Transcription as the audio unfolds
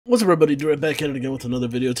What's up everybody, right back at it again with another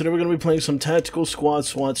video. Today we're going to be playing some Tactical Squad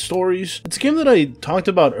SWAT Stories. It's a game that I talked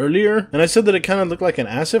about earlier, and I said that it kind of looked like an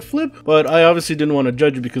asset flip, but I obviously didn't want to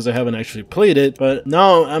judge it because I haven't actually played it, but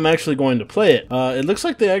now I'm actually going to play it. It looks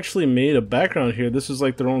like they actually made a background here. This is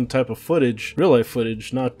like their own type of footage, real life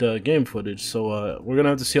footage, not game footage, so we're going to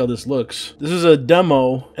have to see how this looks. This is a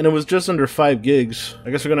demo, and it was just under 5 gigs. I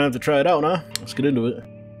guess we're going to have to try it out, huh? Let's get into it.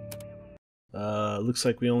 Looks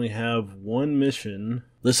like we only have one mission.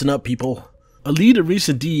 Listen up, people. A lead of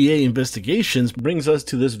recent DEA investigations brings us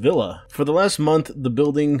to this villa. For the last month, the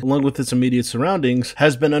building, along with its immediate surroundings,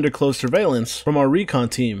 has been under close surveillance from our recon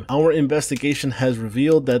team. Our investigation has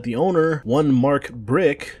revealed that the owner, one Mark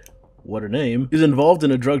Brick, what a name, is involved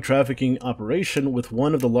in a drug trafficking operation with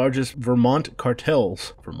one of the largest Vermont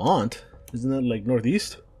cartels. Vermont? Isn't that like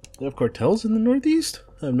Northeast? They have cartels in the Northeast?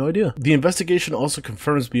 I have no idea. The investigation also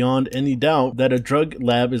confirms beyond any doubt that a drug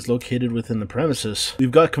lab is located within the premises.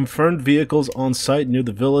 We've got confirmed vehicles on site near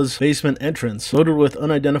the villa's basement entrance, loaded with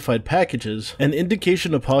unidentified packages, an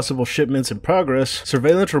indication of possible shipments in progress.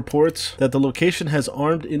 Surveillance reports that the location has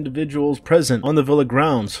armed individuals present on the villa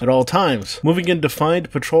grounds at all times, moving in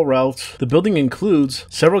defined patrol routes. The building includes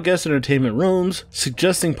several guest entertainment rooms,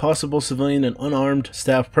 suggesting possible civilian and unarmed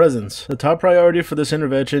staff presence. The top priority for this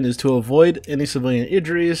intervention is to avoid any civilian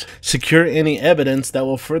injuries, secure any evidence that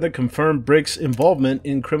will further confirm Brick's involvement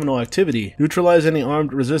in criminal activity, neutralize any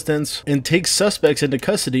armed resistance, and take suspects into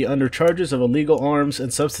custody under charges of illegal arms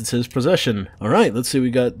and substances possession. Alright, let's see,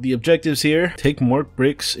 we got the objectives here. Take Mark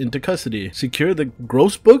Bricks into custody. Secure the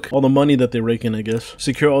gross book, all the money that they rake in, I guess.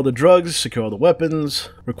 Secure all the drugs, secure all the weapons.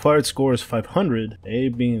 Required score is 500. A,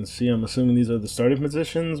 B, and C. I'm assuming these are the starting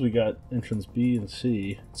positions. We got entrance B and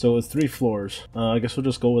C. So it's 3 floors. I guess we'll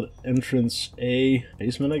just go with entrance A.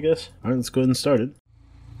 Basement, I guess. Alright, let's go ahead and start it.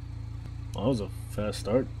 Well, that was a fast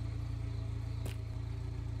start.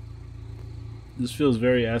 This feels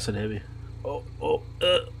very acid heavy. Oh,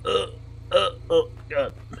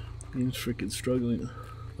 god. He's freaking struggling.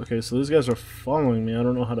 Okay, so these guys are following me. I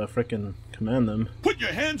don't know how to freaking command them. Put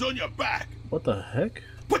your hands on your back! What the heck?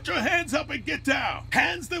 Put your hands up and get down!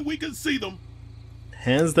 Hands that we can see them!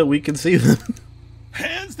 Hands that we can see them?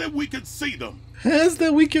 Hands that we can see them! Hands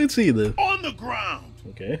that we can see them! On the ground!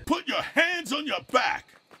 Okay. Put your hands on your back!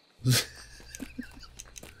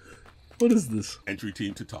 What is this? Entry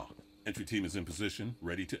team to talk. Entry team is in position,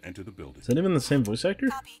 ready to enter the building. Is that even the same voice actor?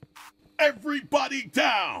 Copy. Everybody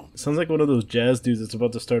down! Sounds like one of those jazz dudes that's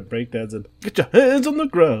about to start breakdancing. Get your hands on the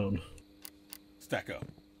ground! Stack up.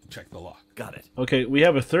 Check the lock. Got it. Okay, we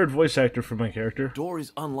have a third voice actor for my character. Door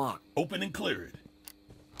is unlocked. Open and clear it.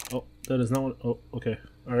 Oh, that is not what... Oh, okay.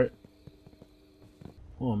 Alright.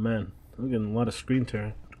 Oh, man. I'm getting a lot of screen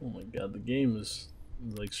tearing. Oh my god, the game is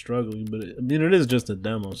like struggling, but I mean, it is just a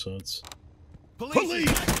demo, so it's...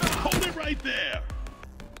 Police! Hold it right there!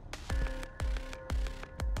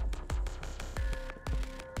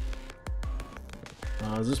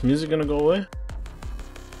 Is this music gonna go away?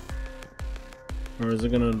 Or is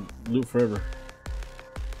it gonna loop forever?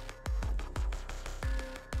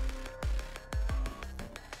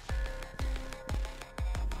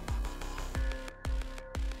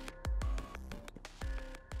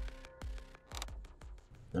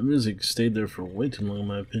 That music stayed there for way too long, in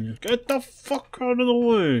my opinion. Get the fuck out of the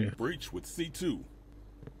way! Breach with C2.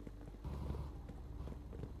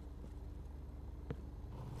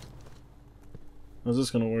 How's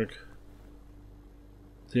this gonna work?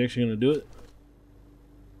 Is he actually gonna do it?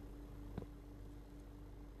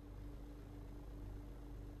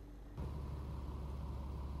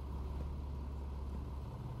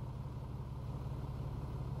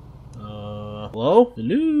 Hello?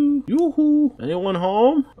 Hello? Yoo-hoo! Anyone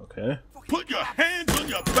home? Okay. Put your hands on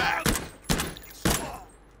your back!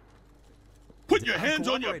 Put your hands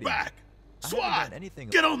on your back! SWAT!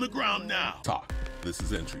 Get on the ground now! Talk. This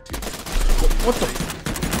is entry team. What the?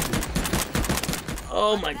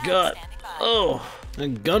 Oh my god. Oh,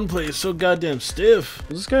 that gunplay is so goddamn stiff.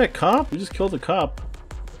 Was this guy a cop? We just killed a cop,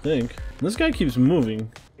 I think. And this guy keeps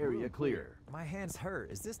moving. Area clear. My hands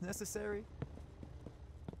hurt. Is this necessary?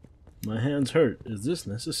 My hands hurt. Is this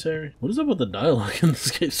necessary? What is up with the dialogue in this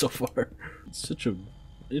game so far? It's such a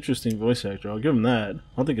interesting voice actor. I'll give him that. I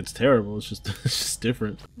don't think it's terrible. It's just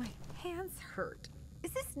different. My hands hurt.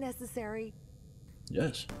 Is this necessary?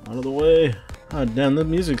 Yes. Out of the way. God damn, the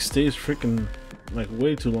music stays freaking like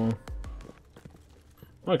way too long.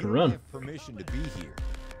 Oh, I can run. Permission to be here.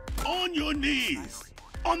 On your knees!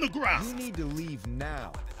 On the You ground! need to leave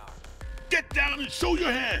now. Get down and show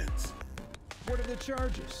your hands! What are the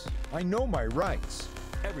charges? I know my rights.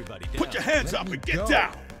 Everybody down. Put your hands Let up me and get go.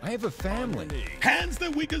 down! I have a family. Hands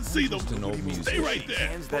that we can see them. an old Stay right there.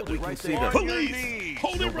 Hands that we can see them. Police,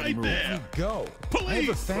 hold it right there. Go. I have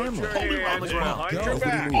a Police, family. hold it right there. Go. On I the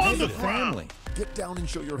have a ground. family. Get down and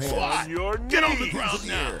show your hands. Swat, get on the ground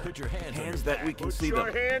now. Put your hands that we can see them.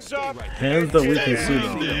 Hands that we can see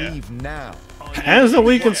them. Leave now. Hands that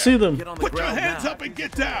we can see them. Get on the Put your ground hands now. up and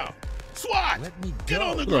get down. SWAT, Let me get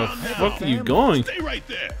on the go. Where ground the now. fuck are you going? Stay right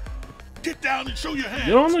there. Get down and show your hands.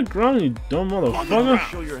 Get on the ground, you dumb On the motherfucker. ground.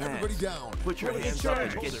 Show your Everybody hands. down. Put your hands up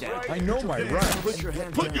and get down. I know my rights. Put your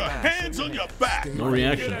hands Put on your back. hands on your back. No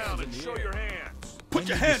reaction. Put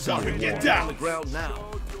your hands up and get On the down. ground now.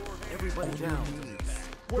 Everybody down.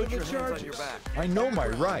 Put your hands on your back. I know my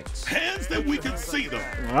rights. Hands that we can see them.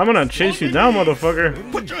 I'm gonna chase you down,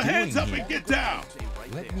 motherfucker. Put your hands up and get down.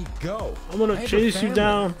 Let me go. I'm gonna I have a chase you family.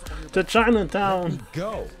 down to Let me Chinatown.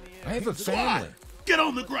 go. I have a SWAT, family. get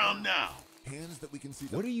on the ground now. Hands that we can see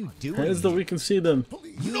them. What are you doing? Hands that we can see them.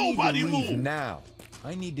 You Nobody need to leave move. now.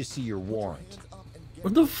 I need to see your warrant.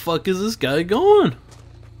 Where the fuck is this guy going?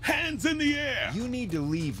 Hands in the air. You need to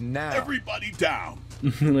leave now. Everybody down.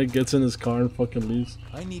 Like gets in his car and fucking leaves.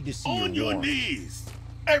 I need to see On your your warrant. knees.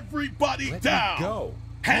 Everybody Let down. me go.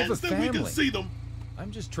 I have Hands a that we can family. see them. I'm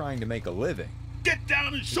just trying to make a living. Get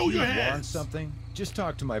down and show If your you want hands. something, just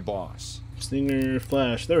talk to my boss. Stinger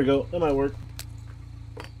flash. There we go. That might work.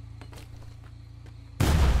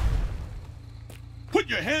 Put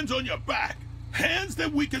your hands on your back. Hands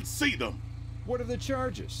that we can see them. What are the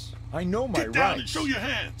charges? I know my Get down rights. and show your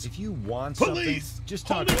hands. If you want Police, something, just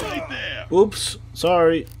talk hold to it me. right there. Oops.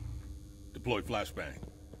 Sorry. Deploy flashbang.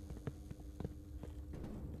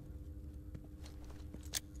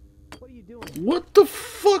 What the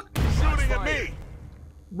fuck? Shooting at me.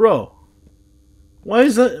 Bro. Why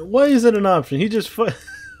is that an option? He just what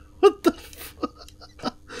the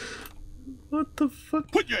fuck? What the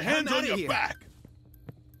fuck? Put your hands I'm on outta your here. back.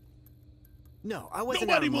 No, I wasn't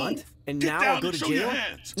Nobody out a month, move. and Get now down I'll go and to show your jail.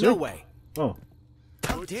 hands. No way. Oh.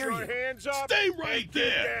 How dare you? Stay right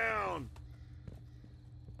there.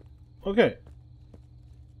 Okay.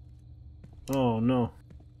 Oh no.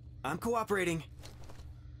 I'm cooperating.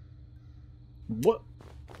 What?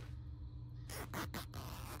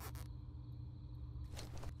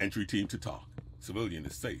 Entry team to talk. Civilian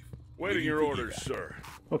is safe. Waiting your orders, sir.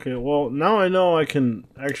 Okay, well, now I know I can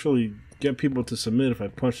actually get people to submit if I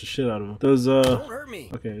punch the shit out of them. Does, Don't hurt me.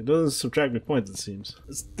 okay, it doesn't subtract me points, it seems.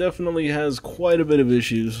 This definitely has quite a bit of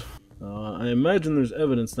issues. I imagine there's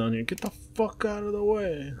evidence down here. Get the fuck out of the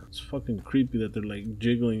way. It's fucking creepy that they're, like,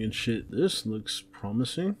 jiggling and shit. This looks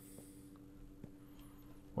promising.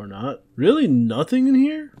 Or not. Really? Nothing in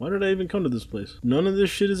here? Why did I even come to this place? None of this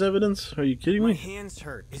shit is evidence? Are you kidding My me? hands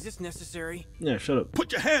hurt. Is this necessary? Yeah, shut up.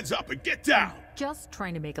 Put your hands up and get down. Just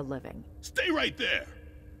trying to make a living. Stay right there.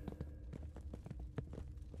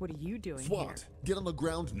 What are you doing SWAT, get on the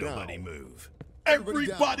ground now. move.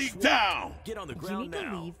 Everybody down. Get on the here? You ground need to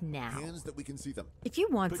now. leave now. Hands that we can see them. If you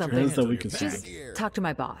want Hands something, that we can see. just talk to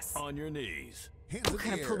my boss. On your knees. Hands What in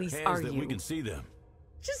kind the of air. police Hands are that you? we can see them.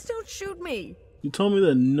 Just don't shoot me. You told me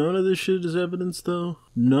that none of this shit is evidence, though?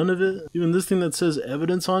 None of it? Even this thing that says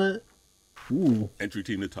evidence on it? Ooh. Entry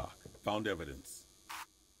team to talk. Found evidence.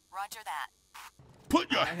 Roger that.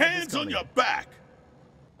 Put your hands on your back.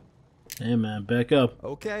 Hey, man, back up.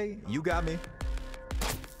 Okay, you got me.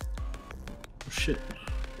 Oh, shit.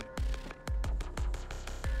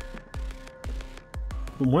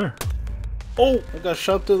 From where? Oh, I got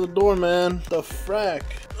shot through the door, man. The frack.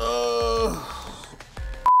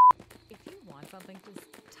 If you want something,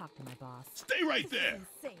 just talk to my boss. Stay right there.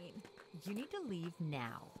 Insane. You need to leave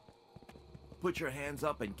now. Put your hands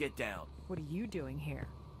up and get down. What are you doing here?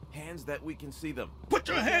 Hands that we can see them. Put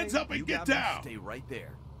your hands up You and get got me. down. Stay right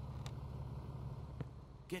there.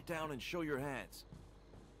 Get down and show your hands.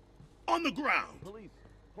 On the ground. Police,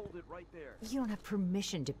 hold it right there. You don't have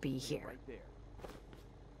permission to be here. Right there.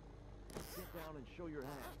 Get down and show your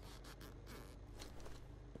hands.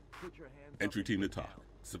 Put your hands up Entry and team to get talk. down.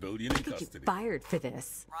 Civilian I in could get custody. fired for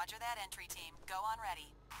this. Roger that, entry team. Go on ready.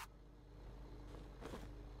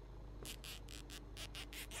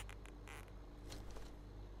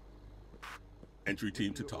 Entry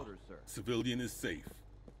team to Your talk. orders, sir. Civilian is safe.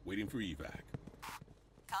 Waiting for evac.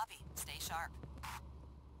 Copy. Stay sharp.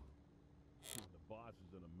 The boss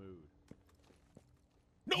is in a mood.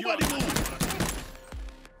 Nobody move.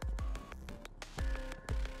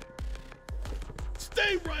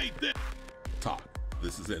 Stay right there. Talk.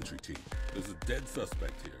 This is entry team. There's a dead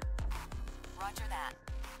suspect here. Roger that.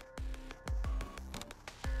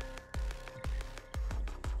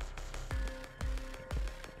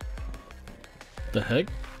 The heck?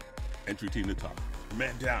 Entry team to talk.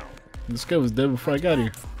 Man down. This guy was dead before I got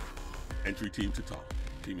here. Entry team to talk.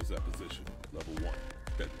 Team is at position. Level 1.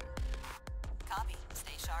 Bedroom. Copy.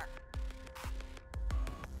 Stay sharp.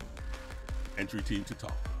 Entry team to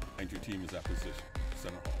talk. Entry team is at position.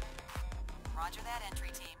 Center hall. Roger that, entry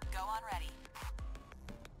team. Go on ready.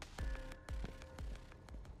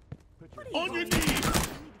 On your knees! I need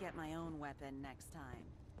to get my own weapon next time.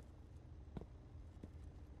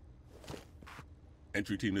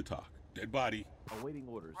 Entry team to talk. Dead body. Awaiting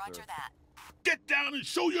orders, Roger sir. that. Get down and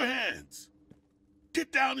show your hands!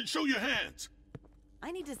 Get down and show your hands!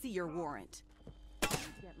 I need to see your warrant.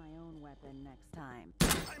 Get my own weapon next time.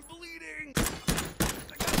 I'm bleeding!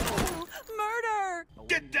 Oh, murder!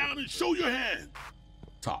 Get down and show your hands!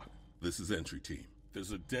 Talk. This is entry team.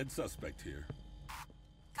 There's a dead suspect here.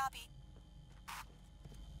 Copy.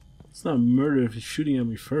 It's not murder if he's shooting at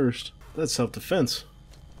me first. That's self-defense.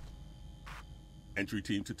 Entry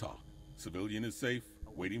team to talk. Civilian is safe,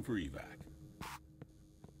 waiting for evac.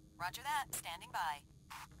 Roger that. Standing by.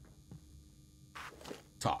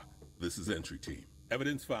 Talk. This is entry team.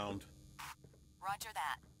 Evidence found. Roger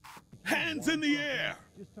that. Hands in the air!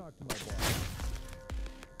 Just talk to my boss.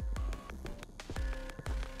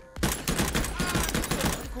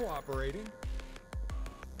 I'm cooperating.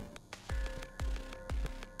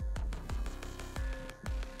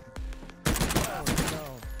 Oh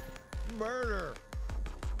no. Murder.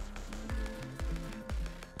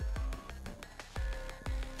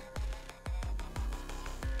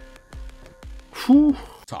 Whew.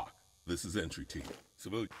 Talk. This is entry team.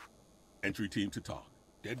 Civilian. Entry team to talk.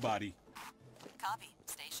 Dead body. Copy.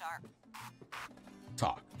 Stay sharp.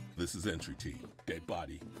 Talk. This is entry team. Dead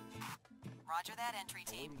body. Roger that, entry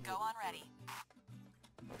team. Go on ready.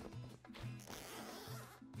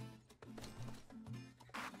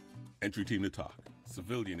 Entry team to talk.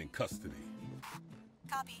 Civilian in custody.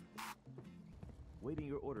 Copy. Waiting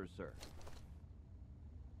your orders, sir.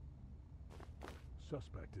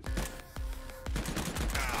 Suspect is...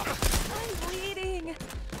 I'm bleeding.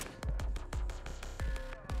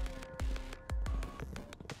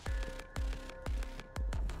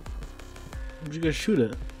 Where'd you guys shoot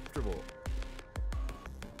at? Comfortable.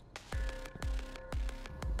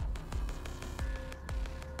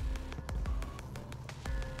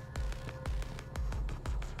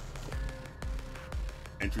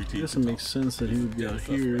 Entry I team guess to it talk. makes sense that he would be Dead out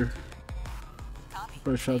suspect here. Copy.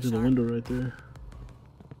 Probably shot Stay through the sharp. window right there.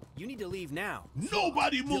 You need to leave now.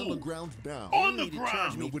 Nobody Get on the move! ground now. On You the need to charge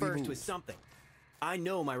ground! me Nobody first move. with something. I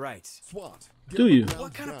know my rights. SWAT. Get Do on the you? ground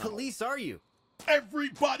What kind of now. police are you?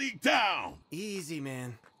 Everybody down! Easy,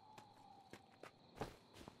 man.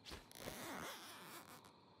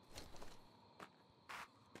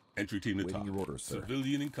 Entry team to Waiting talk. your orders, sir.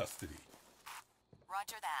 Civilian in custody.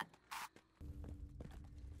 Roger that.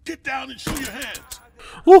 Get down and show your hands!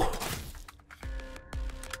 Woo!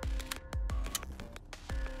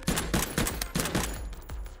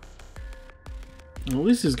 Well, at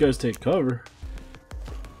least these guys take cover.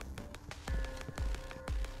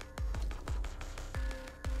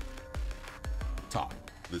 Talk.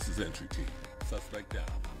 This is entry team. Suspect down.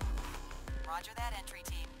 Roger that, entry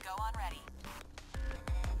team. Go on ready.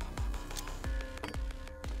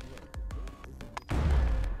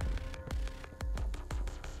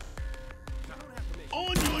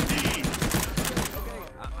 On your knees!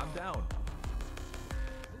 I'm down.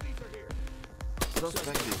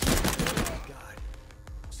 Suspect is... God.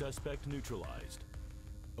 Suspect neutralized.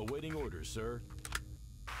 Awaiting orders, sir.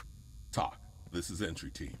 Talk. This is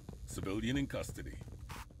entry team. Civilian in custody.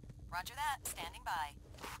 Roger that. Standing by.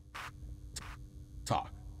 Talk.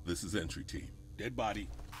 This is entry team. Dead body.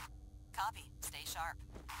 Copy. Stay sharp.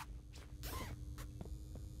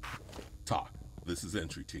 Talk. This is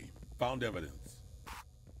entry team. Found evidence.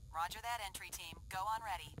 Roger that, entry team. Go on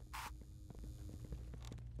ready.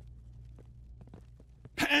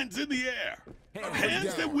 Hands in the air!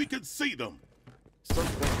 Hands that we can see them!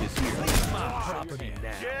 Suspect is here. Property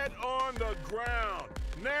now. Get on the ground!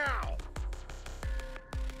 Now!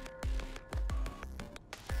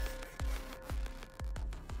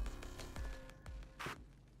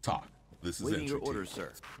 Talk. This is Waiting entry your team. orders,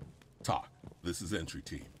 sir. Talk. This is entry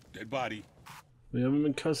team. Dead body. We have him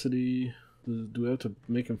in custody. Do we have to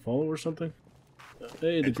make him follow or something?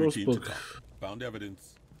 Hey, the Entry ghost team to book. talk. Found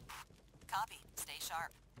evidence. Copy. Stay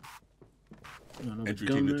sharp. Another Entry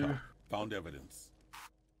gun team to there. talk. Found evidence.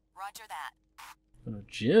 Roger that. And a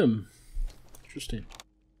gym. Interesting.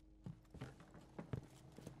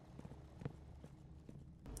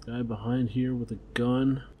 Guy behind here with a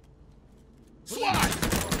gun. SWAT!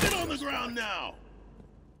 Get on the ground now!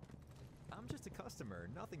 I'm just a customer,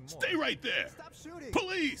 nothing more. Stay right there! Stop shooting!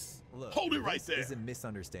 Police! Look, Hold it right this there! is a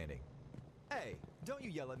misunderstanding. Hey, don't you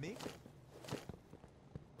yell at me.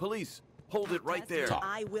 Police, hold it right there.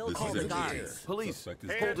 I will This call is the entry team. guards. Police, Suspect is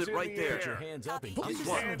hold dead. it right there. Put your hands up and Police, get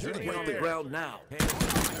SWAT, down. get on the ground now.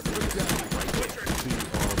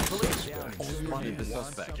 Police, Spotted the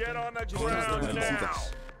suspect. Get on the ground now.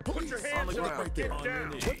 Put your On the hands ground up right and there. get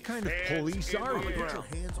down. What kind of Hands police in are the you? Put your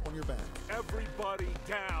ground. hands on your back. Everybody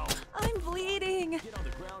down. I'm bleeding. Get on the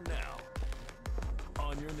ground now.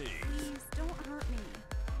 On your knees. Please don't hurt me.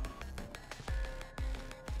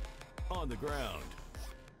 On the ground.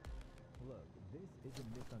 Look, this is a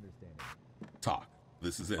misunderstanding. Talk.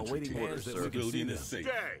 This is entry Awaiting team. orders, sir. Civilian is safe.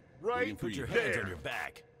 Stay right Waiting for put your you. hands on your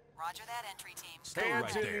back. Roger that, entry team. Stay Hands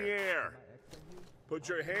right in there. the air. Put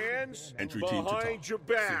your hands Entry team to behind talk. your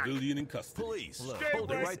back. Civilian in custody. Police, Look, stay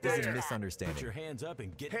hold it right right there. This is a there. misunderstanding. Put your hands up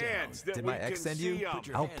and get Hands down. that Did we my ex can send you? see 'em.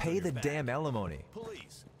 I'll pay the damn alimony.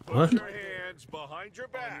 Police, What? put your hands behind your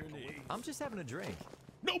back. I'm just having a drink.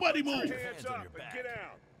 Nobody Put move. your hands up and get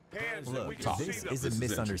out. Hands that we Look, can see this them. is a This is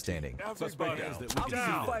misunderstanding. Everybody down. that we I'm can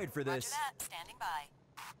getting see. fired for this. Standing by.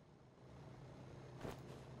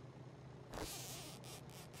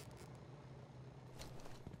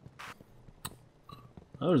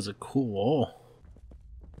 That is a cool wall.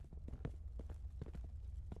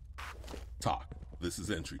 Talk. This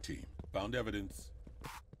is entry team. Found evidence.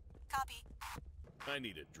 Copy. I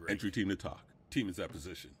need a drink. Entry team to talk. Team is at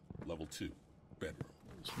position. Level 2. Bedroom.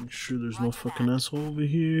 Let's make sure there's no fucking asshole over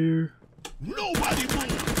here. Nobody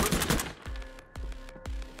move.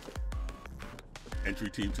 Entry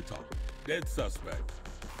team to talk. Dead suspect.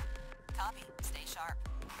 Copy. Stay sharp.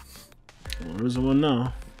 Well, there isn't one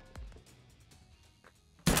now.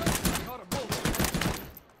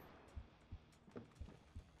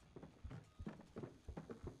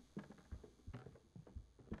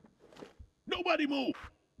 Nobody move.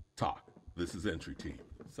 Talk. This is entry team.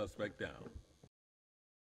 Suspect down.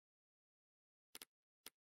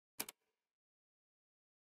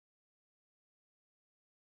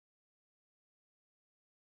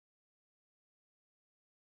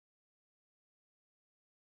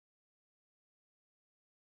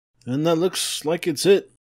 And that looks like it's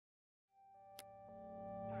it.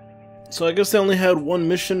 So I guess they only had one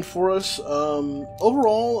mission for us.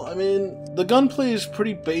 Overall, I mean, the gunplay is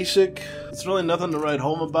pretty basic. It's really nothing to write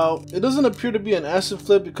home about. It doesn't appear to be an asset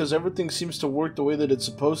flip because everything seems to work the way that it's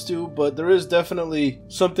supposed to, but there is definitely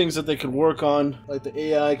some things that they could work on, like the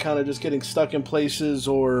AI kind of just getting stuck in places,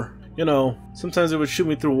 or, you know, sometimes it would shoot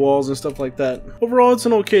me through walls and stuff like that. Overall, it's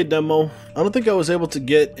an okay demo. I don't think I was able to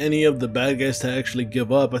get any of the bad guys to actually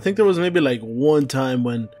give up. I think there was maybe like one time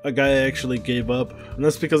when a guy actually gave up, and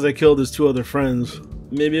that's because I killed his two other friends.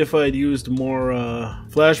 Maybe if I had used more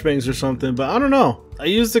flashbangs or something, but I don't know. I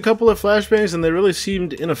used a couple of flashbangs and they really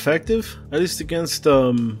seemed ineffective, at least against,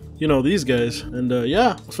 you know, these guys. And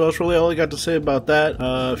yeah, so that's really all I got to say about that.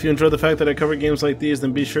 If you enjoyed the fact that I cover games like these,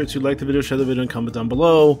 then be sure to like the video, share the video, and comment down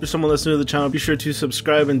below. If you're someone that's new to the channel, be sure to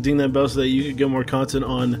subscribe and ding that bell so that you can get more content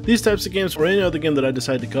on these types of games or any other game that I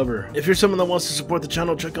decide to cover. If you're someone that wants to support the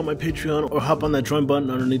channel, check out my Patreon or hop on that join button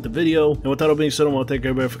underneath the video. And with that all being said, I want to thank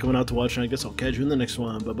everybody for coming out to watch, and I guess I'll catch you in the next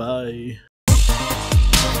one. Bye-bye.